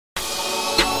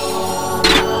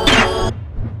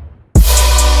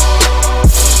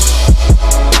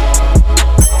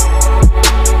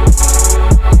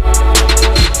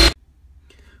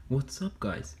What's up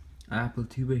guys,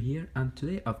 AppleTuber here, and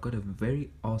today I've got a very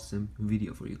awesome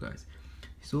video for you guys.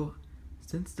 So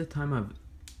since the time I've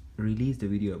released a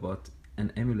video about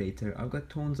an emulator, I've got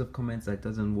tons of comments that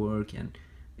doesn't work and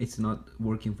it's not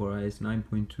working for iOS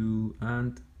 9.2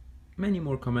 and many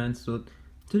more comments. So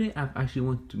today I actually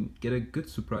want to get a good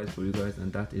surprise for you guys,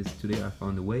 and that is today I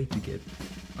found a way to get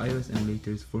iOS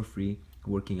emulators for free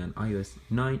working on iOS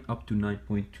 9 up to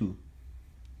 9.2.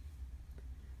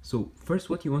 So first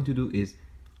what you want to do is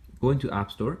go into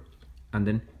App Store and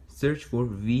then search for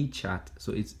WeChat.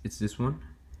 So it's this one.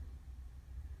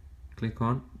 Click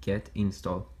on get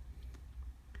install.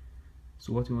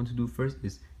 So what you want to do first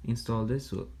is install this.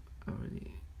 So I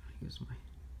already use my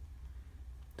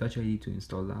Touch ID to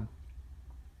install that.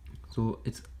 So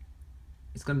it's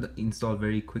gonna install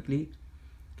very quickly.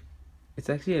 It's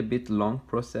actually a bit long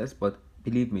process, but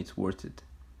believe me, it's worth it.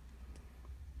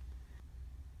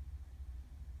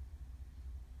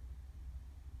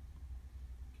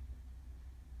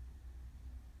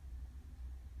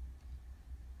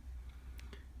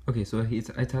 Okay, so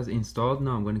it has installed.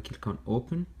 Now I'm going to click on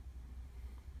open.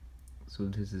 So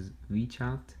this is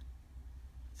WeChat.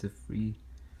 It's a free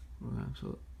program.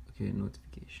 So okay,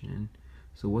 notification.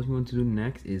 So what we want to do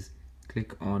next is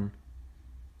click on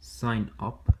sign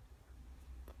up,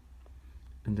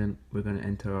 and then we're going to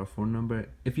enter our phone number.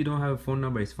 If you don't have a phone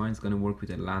number, it's fine. It's going to work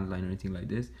with a landline or anything like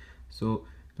this. So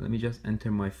let me just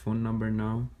enter my phone number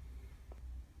now.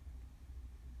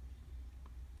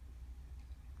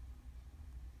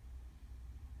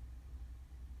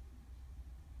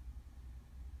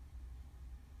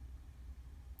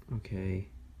 Okay,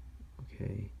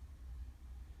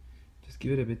 just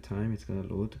give it a bit time, it's gonna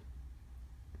load.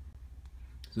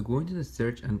 So go into the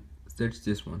search and search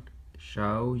this one,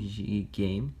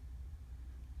 Xiaojigame.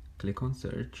 Click on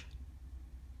search.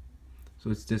 So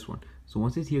it's this one. So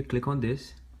once it's here, click on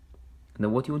this, and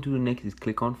then what you want to do next is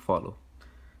click on follow.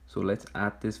 So let's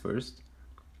add this first.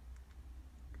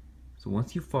 So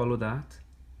once you follow that,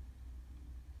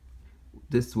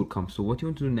 this will come. So what you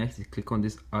want to do next is click on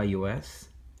this iOS.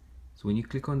 So when you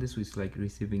click on this, it's like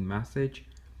receiving message.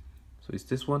 So it's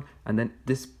this one, and then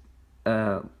this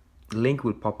link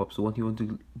will pop up. So what you want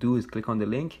to do is click on the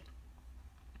link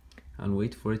and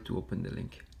wait for it to open the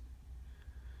link.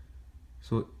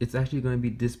 So it's actually going to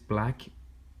be this black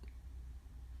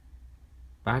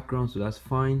background, so that's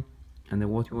fine. And then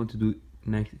what you want to do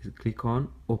next is click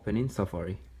on open in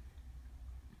Safari.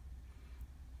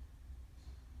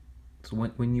 So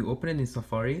when you open it in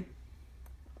Safari,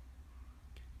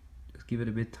 give it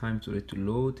a bit time for it to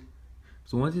load.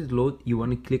 So once it's load, you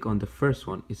want to click on the first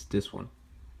one. It's this one.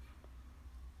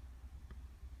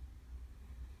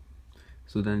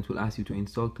 So then it will ask you to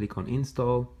install. Click on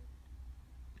install,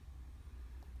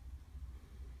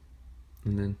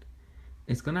 and then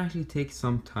it's gonna actually take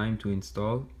some time to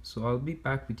install. So I'll be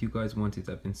back with you guys once it's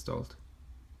up installed.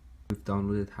 We've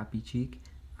downloaded Happy Cheek,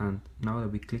 and now that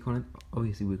we click on it,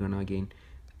 obviously we're gonna again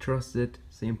trust it.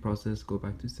 Same process. Go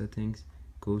back to settings.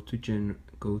 Go to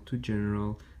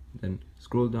general, then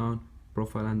scroll down,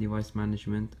 profile and device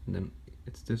management, and then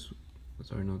it's this,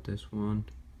 sorry, not this one,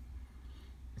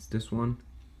 it's this one.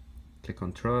 Click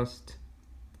on trust,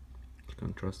 click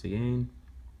on trust again.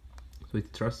 So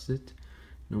it trusts it.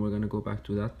 Now we're gonna go back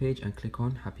to that page and click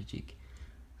on Happy Cheek.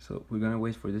 So we're gonna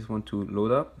wait for this one to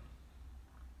load up,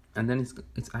 and then it's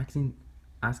asking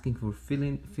for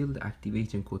fill the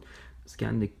activation code.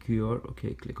 Scan the QR.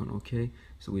 Okay, click on OK.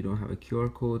 So we don't have a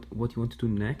QR code. What you want to do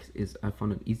next is, I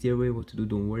found an easier way what to do.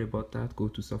 Don't worry about that. Go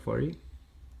to Safari.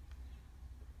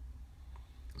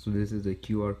 So this is the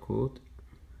QR code.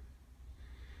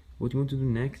 What you want to do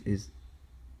next is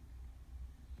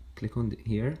click on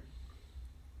here,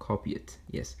 copy it.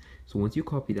 Yes. So once you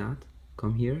copy that,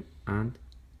 come here and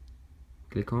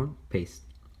click on paste.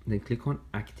 Then click on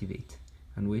activate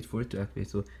and wait for it to activate.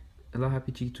 So allow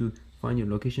Happy Cheek to find your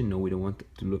location. No, we don't want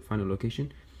to find a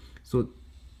location. So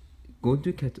go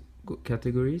to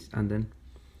categories, and then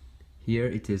here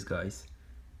it is, guys.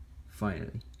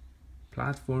 Finally,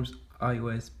 platforms: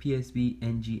 iOS, PSP,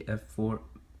 NGF4,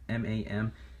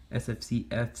 MAM, SFC,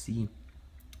 FC,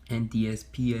 NDS,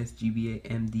 PS, GBA,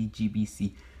 MD,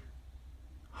 GBC.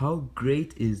 How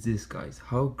great is this, guys?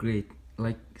 How great!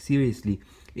 Like seriously,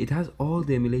 it has all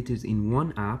the emulators in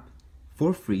one app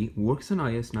for free. Works on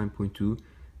iOS 9.2.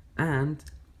 and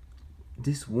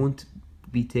this won't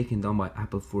be taken down by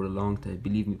Apple for a long time,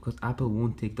 believe me, because Apple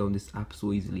won't take down this app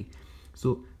so easily.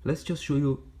 So let's just show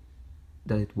you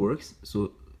that it works.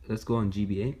 So let's go on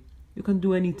GBA. You can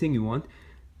do anything you want,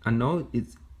 and now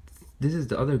this is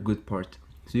the other good part.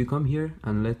 So you come here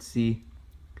and let's see.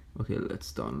 Okay,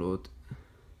 let's download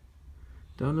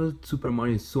download Super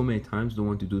Mario so many times, don't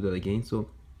want to do that again. So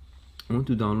I want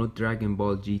to download Dragon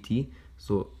Ball GT,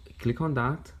 so click on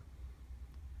that,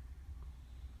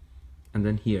 and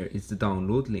then here is the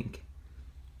download link.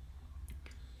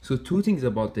 So two things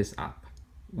about this app: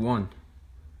 one,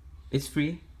 it's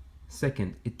free;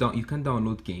 second, you can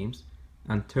download games;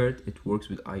 and third, it works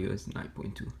with iOS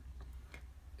 9.2.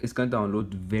 It's gonna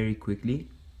download very quickly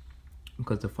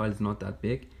because the file is not that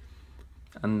big,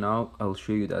 and now I'll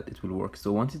show you that it will work.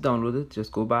 So once it's downloaded,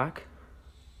 just go back.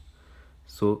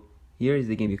 So here is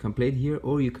the game. You can play it here,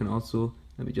 or you can also,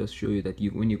 let me just show you that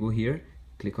when you go here,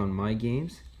 click on My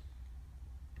Games,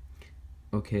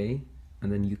 okay,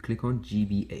 and then you click on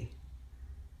GBA.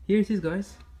 Here it is,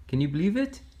 guys. Can you believe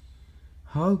it?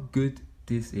 How good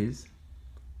this is.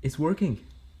 It's working.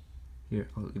 Here,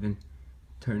 I'll even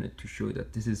turn it to show you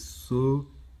that this is so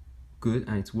good,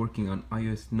 and it's working on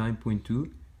iOS 9.2.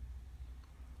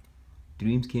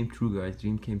 Dreams came true, guys.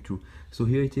 Dream came true. So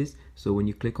here it is. So when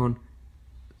you click on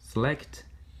select,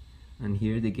 and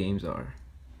here the games are.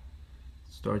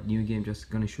 Start new game. Just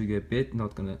gonna show you a bit,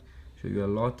 not gonna show you a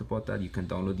lot about that. You can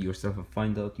download it yourself and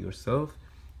find out yourself.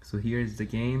 So here is the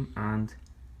game, and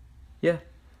yeah,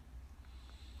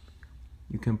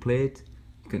 you can play it,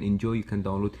 you can enjoy, you can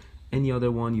download any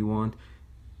other one you want.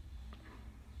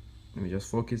 Let me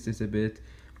just focus this a bit,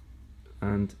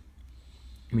 and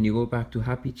when you go back to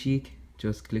Happy Cheek,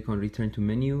 just click on return to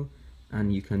menu,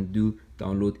 and you can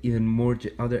download even more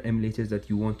other emulators that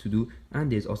you want to do. And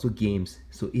there's also games,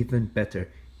 so even better.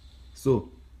 So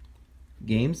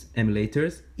games,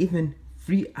 emulators, even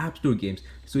free App Store games.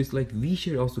 So it's like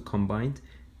WeShare also combined.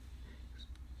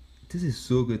 This is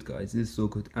so good, guys. This is so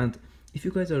good. And if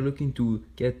you guys are looking to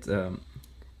get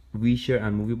WeShare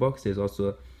and MovieBox, there's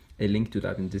also a link to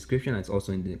that in the description. It's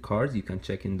also in the cards. You can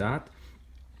check in that.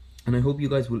 And I hope you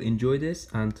guys will enjoy this,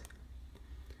 and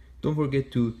don't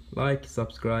forget to like,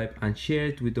 subscribe, and share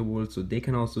it with the world so they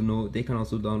can also know, they can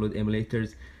also download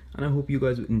emulators. And I hope you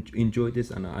guys enjoyed this,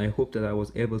 and I hope that I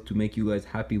was able to make you guys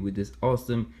happy with this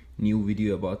awesome new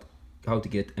video about how to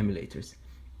get emulators.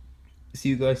 See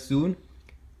you guys soon.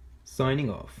 Signing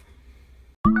off.